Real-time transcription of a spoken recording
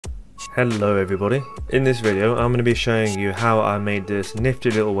Hello everybody, in this video I'm going to be showing you how I made this nifty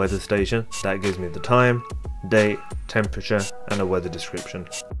little weather station that gives me the time, date, temperature and a weather description.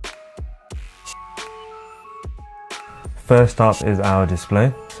 First up is our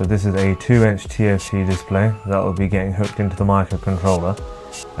display. So this is a 2-inch TFT display that will be getting hooked into the microcontroller,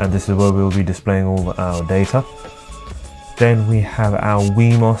 and this is where we'll be displaying all our data. Then we have our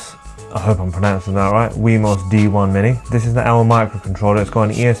Wemos, I hope I'm pronouncing that right, Wemos D1 Mini. This is our microcontroller. It's got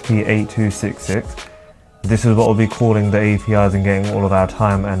an ESP8266. This is what we'll be calling the APIs and getting all of our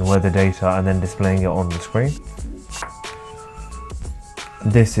time and weather data and then displaying it on the screen.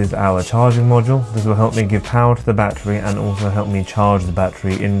 This is our charging module. This will help me give power to the battery and also help me charge the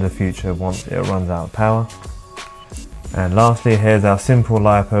battery in the future once it runs out of power. And lastly, here's our simple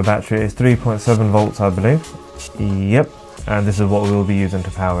LiPo battery. It's 3.7 volts, I believe. Yep. And this is what we'll be using to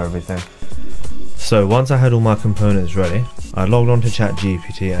power everything. So once I had all my components ready, I logged on to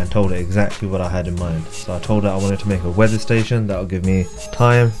ChatGPT and told it exactly what I had in mind. So I told it I wanted to make a weather station that will give me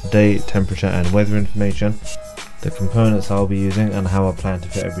time, date, temperature and weather information, the components I'll be using and how I plan to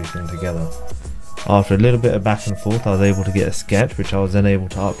fit everything together. After a little bit of back and forth, I was able to get a sketch which I was then able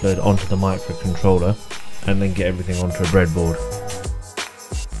to upload onto the microcontroller and then get everything onto a breadboard.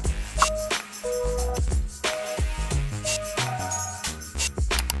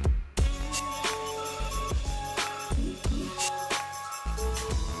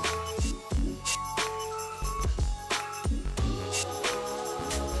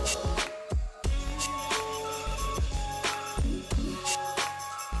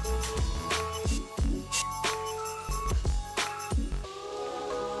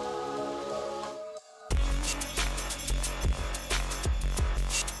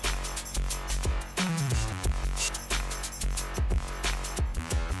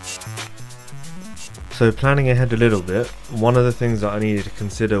 So planning ahead a little bit, one of the things that I needed to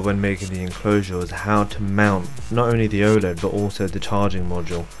consider when making the enclosure was how to mount not only the OLED but also the charging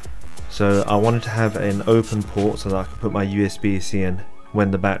module. So I wanted to have an open port so that I could put my USB-C in when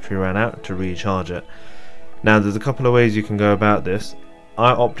the battery ran out to recharge it. Now there's a couple of ways you can go about this.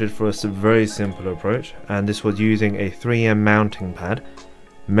 I opted for a very simple approach, and this was using a 3M mounting pad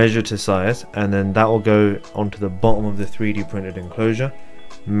measured to size, and then that will go onto the bottom of the 3D printed enclosure,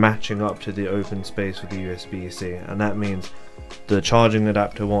 matching up to the open space with the USB-C, and that means the charging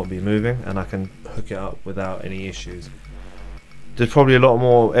adapter won't be moving and I can hook it up without any issues. There's probably a lot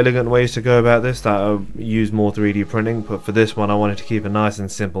more elegant ways to go about this that use more 3D printing, but for this one I wanted to keep it nice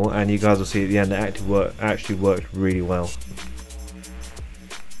and simple, and you guys will see at the end it actually worked really well.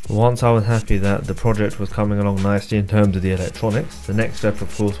 Once I was happy that the project was coming along nicely in terms of the electronics, the next step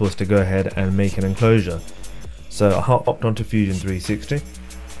of course was to go ahead and make an enclosure. So I hopped onto Fusion360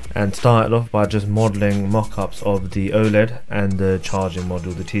 and started off by just modelling mock-ups of the OLED and the charging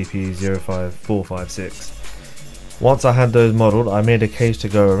module, the TP05456. Once I had those modelled, I made a case to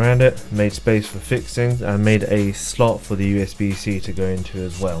go around it, made space for fixings and made a slot for the USB-C to go into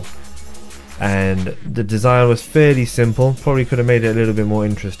as well. And the design was fairly simple, probably could have made it a little bit more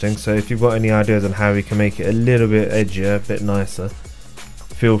interesting, so if you've got any ideas on how we can make it a little bit edgier, a bit nicer,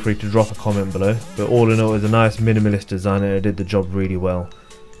 feel free to drop a comment below. But all in all, it was a nice minimalist design and it did the job really well.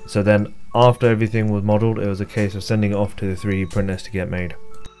 So then after everything was modelled, it was a case of sending it off to the 3D printers to get made.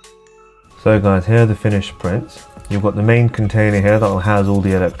 So guys, here are the finished prints. You've got the main container here that will house all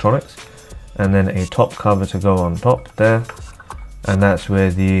the electronics, and then a top cover to go on top there, and that's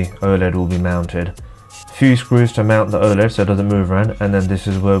where the OLED will be mounted. A few screws to mount the OLED so it doesn't move around, and then this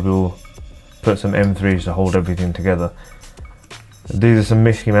is where we'll put some M3s to hold everything together. These are some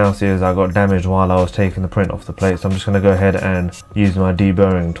Mickey Mouse ears that got damaged while I was taking the print off the plate, so I'm just going to go ahead and use my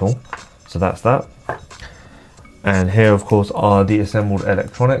deburring tool. So that's that. And here of course are the assembled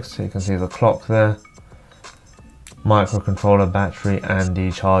electronics. So you can see the clock there, microcontroller, battery and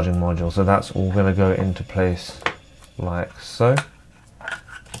the charging module. So that's all going to go into place like so.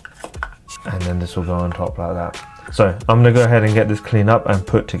 And then this will go on top like that. So I'm going to go ahead and get this cleaned up and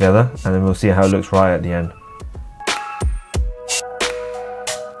put together, and then we'll see how it looks right at the end.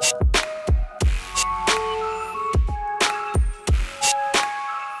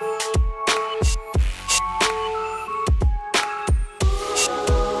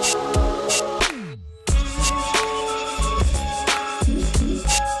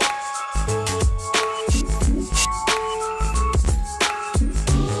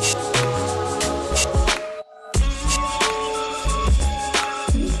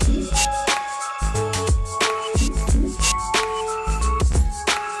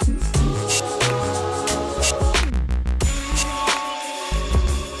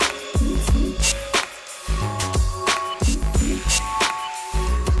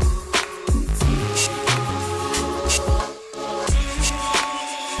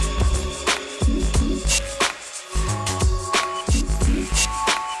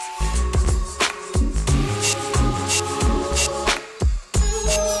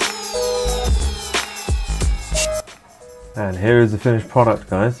 And here is the finished product,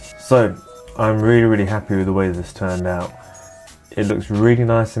 guys. So I'm really happy with the way this turned out. It looks really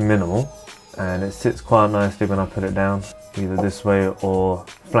nice and minimal, and it sits quite nicely when I put it down, either this way or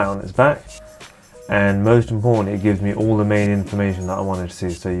flat on its back. And most importantly, it gives me all the main information that I wanted to see.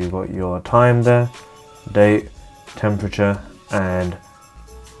 So you've got your time there, date, temperature, and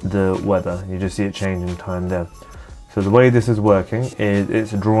the weather. You just see it changing time there. So the way this is working is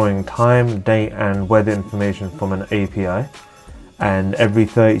it's drawing time, date, and weather information from an API, and every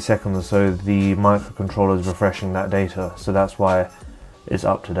 30 seconds or so the microcontroller is refreshing that data, so that's why it's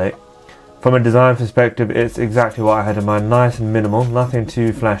up to date. From a design perspective, it's exactly what I had in mind, nice and minimal, nothing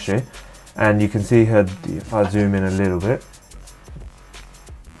too flashy. And you can see here, if I zoom in a little bit,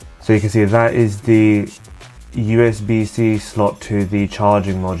 so you can see that is the USB-C slot to the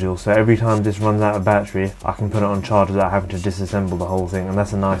charging module. So every time this runs out of battery, I can put it on charge without having to disassemble the whole thing, and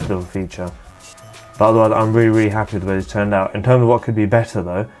that's a nice little feature. But otherwise, I'm really happy with the way this turned out. In terms of what could be better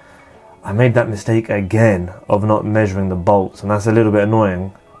though, I made that mistake again of not measuring the bolts, and that's a little bit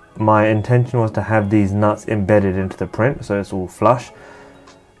annoying. My intention was to have these nuts embedded into the print, so it's all flush.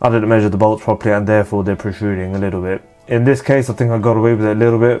 I didn't measure the bolts properly, and therefore they're protruding a little bit. In this case, I think I got away with it a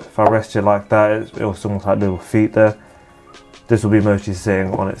little bit. If I rest it like that, it also looks like little feet there. This will be mostly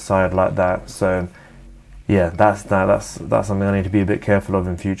sitting on its side like that. So yeah, that's something I need to be a bit careful of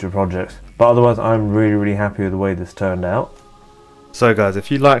in future projects. But otherwise, I'm really happy with the way this turned out. So guys, if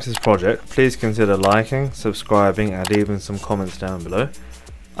you liked this project, please consider liking, subscribing, and leaving some comments down below.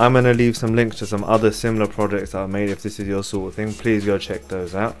 I'm going to leave some links to some other similar projects that I've made. If this is your sort of thing, please go check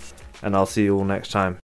those out, and I'll see you all next time.